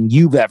 than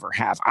you've ever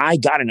have. I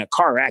got in a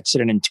car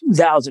accident in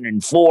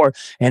 2004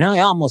 and I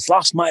almost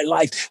lost my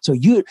life. So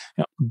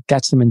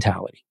that's the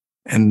mentality.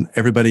 And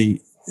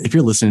everybody, if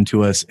you're listening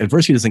to us,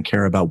 adversity doesn't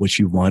care about what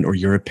you want or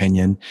your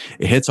opinion.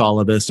 It hits all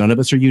of us. None of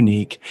us are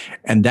unique.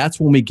 And that's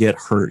when we get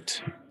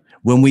hurt.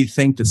 When we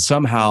think that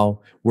somehow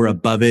we're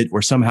above it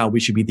or somehow we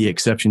should be the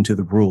exception to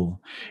the rule.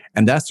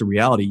 And that's the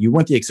reality. You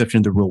weren't the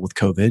exception to the rule with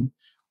COVID.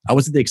 I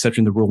wasn't the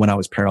exception to the rule when I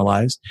was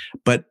paralyzed.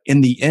 But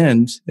in the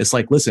end, it's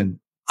like, listen,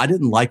 I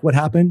didn't like what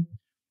happened,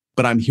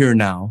 but I'm here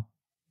now.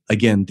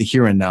 Again, the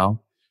here and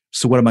now.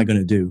 So what am I going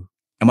to do?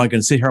 Am I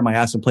going to sit here on my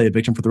ass and play a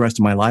victim for the rest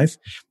of my life?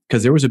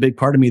 Because there was a big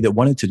part of me that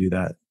wanted to do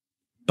that.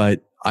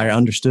 But I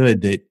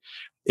understood that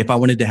if I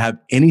wanted to have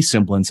any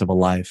semblance of a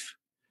life,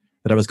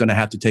 that I was going to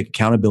have to take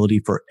accountability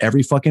for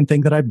every fucking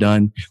thing that I've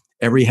done,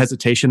 every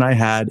hesitation I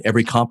had,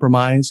 every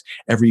compromise,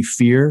 every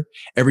fear,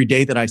 every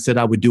day that I said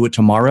I would do it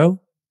tomorrow.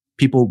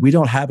 People, we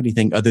don't have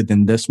anything other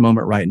than this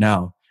moment right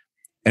now.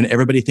 And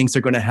everybody thinks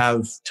they're going to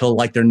have till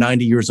like they're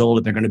 90 years old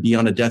and they're going to be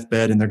on a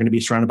deathbed and they're going to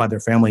be surrounded by their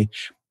family.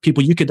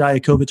 People, you could die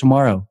of COVID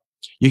tomorrow.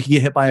 You could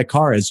get hit by a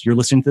car as you're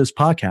listening to this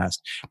podcast.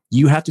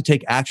 You have to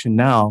take action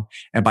now.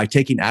 And by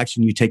taking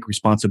action, you take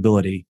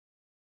responsibility.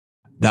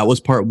 That was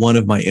part 1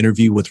 of my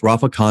interview with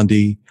Rafa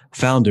Conde,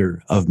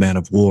 founder of Man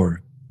of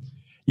War.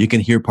 You can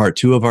hear part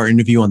 2 of our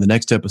interview on the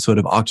next episode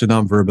of Acta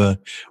Non Verba,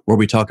 where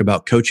we talk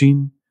about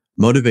coaching,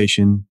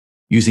 motivation,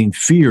 using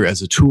fear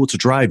as a tool to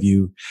drive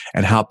you,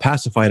 and how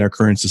pacified our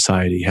current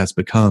society has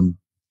become.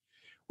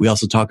 We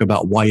also talk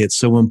about why it's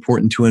so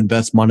important to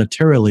invest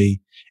monetarily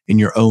in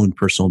your own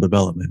personal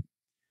development.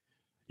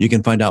 You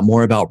can find out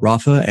more about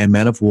Rafa and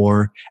Man of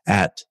War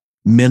at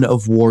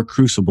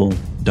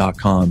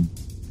menofwarcrucible.com.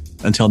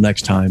 Until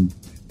next time,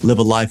 live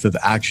a life of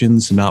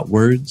actions, not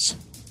words.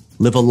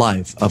 Live a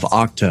life of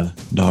Acta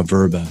Non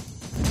Verba.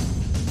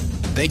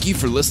 Thank you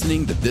for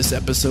listening to this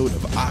episode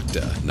of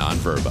Acta Non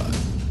Verba.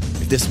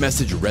 If this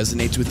message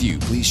resonates with you,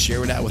 please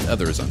share it out with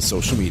others on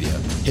social media.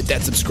 Hit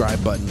that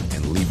subscribe button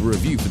and leave a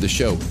review for the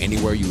show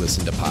anywhere you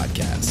listen to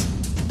podcasts.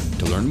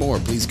 To learn more,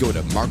 please go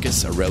to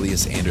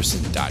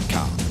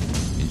MarcusAureliusAnderson.com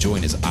and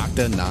join his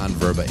Acta Non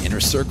Verba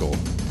Inner Circle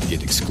to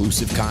get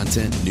exclusive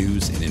content,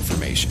 news, and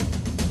information.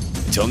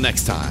 Until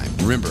next time,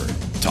 remember,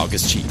 talk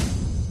is cheap.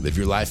 Live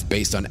your life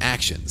based on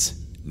actions,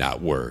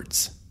 not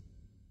words.